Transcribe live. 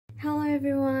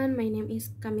everyone, my name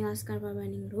is Kamila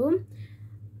prabaningrum.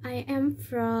 I am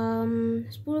from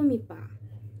 10 MIPA.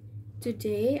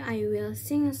 Today I will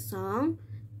sing a song.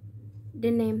 The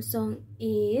name song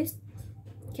is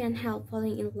Can't Help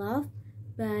Falling in Love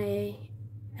by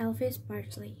Elvis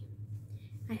Presley.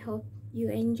 I hope you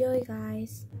enjoy,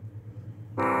 guys.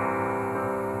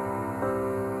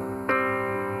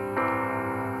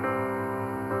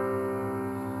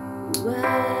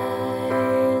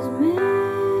 Wise men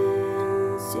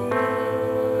say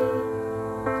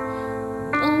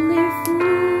only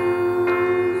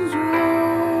fools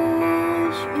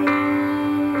rush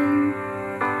in,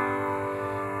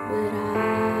 but I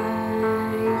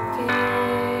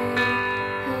can't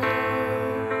help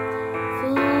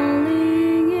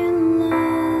falling in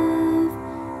love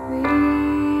with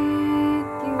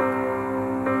you.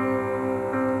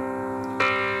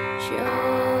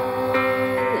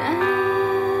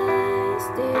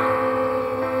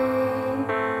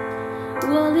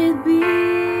 Will it be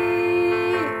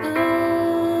a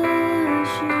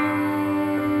shame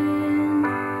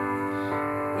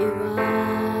if I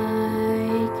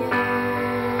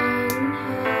can't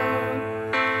help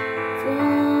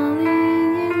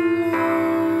falling in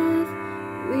love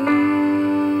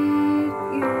with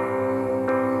you?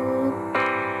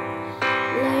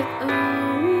 Like a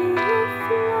river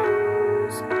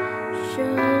flows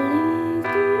surely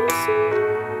to the sea,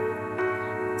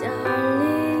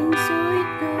 darling, so it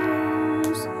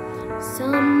goes.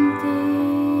 Something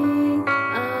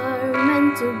are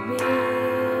meant to be.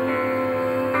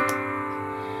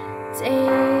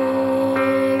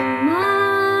 Take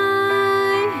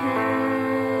my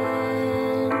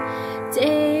hand,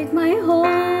 take my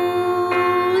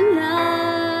whole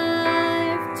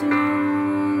life too,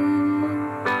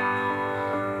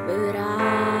 but I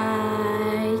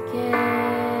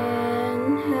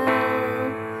can't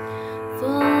help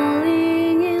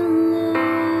falling in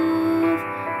love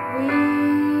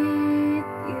with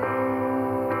you.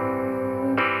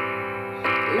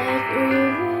 Like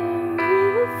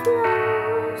river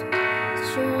flows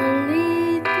surely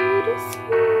to the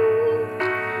sea,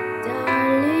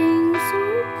 darling, so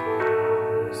it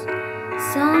goes.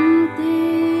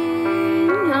 Something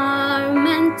are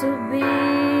meant to be.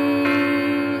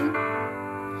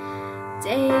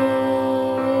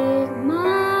 Take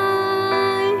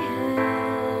my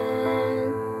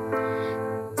hand,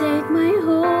 take my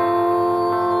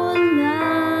whole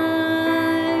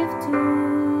life too,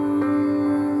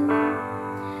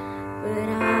 but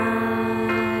I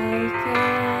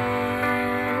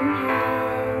can't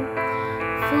help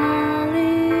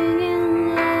falling in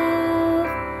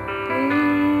love with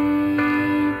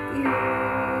you.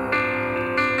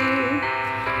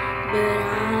 But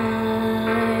I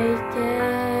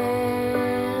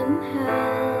can't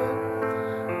help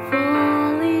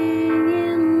falling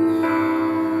in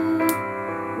love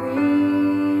with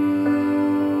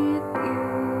you.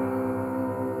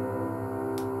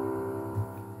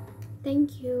 Thank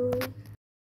you.